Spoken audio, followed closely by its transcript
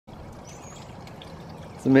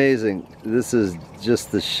It's amazing. This is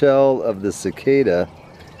just the shell of the cicada,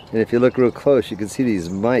 and if you look real close you can see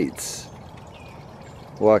these mites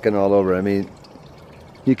walking all over. I mean,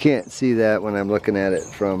 you can't see that when I'm looking at it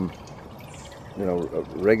from, you know, a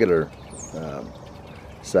regular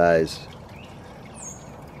size.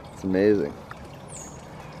 It's amazing.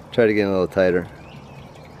 Try to get a little tighter.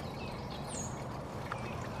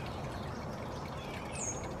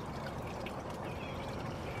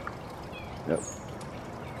 Yep.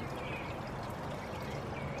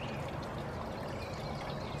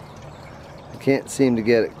 I can't seem to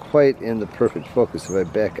get it quite in the perfect focus. If I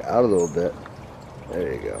back out a little bit,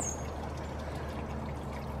 there you go.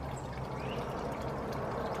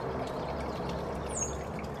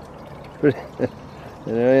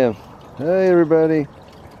 And there I am. Hi everybody.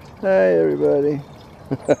 Hi everybody.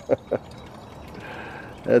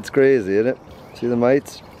 That's crazy, isn't it? See the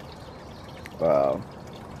mites? Wow.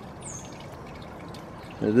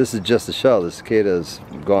 This is just the shell. The cicada's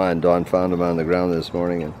gone. Dawn found them on the ground this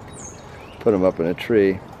morning and put them up in a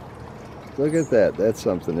tree. Look at that. That's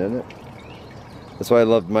something, isn't it? That's why I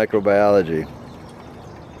love microbiology.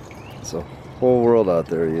 It's a whole world out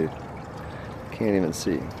there you can't even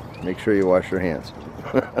see. Make sure you wash your hands.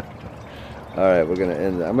 Alright, we're going to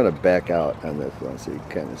end. I'm going to back out on this one so you can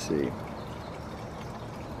kind of see.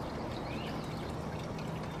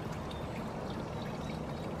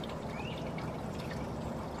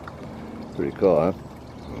 Pretty cool, huh?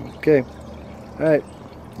 Okay. Alright,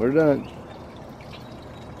 we're done.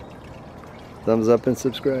 Thumbs up and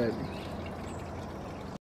subscribe.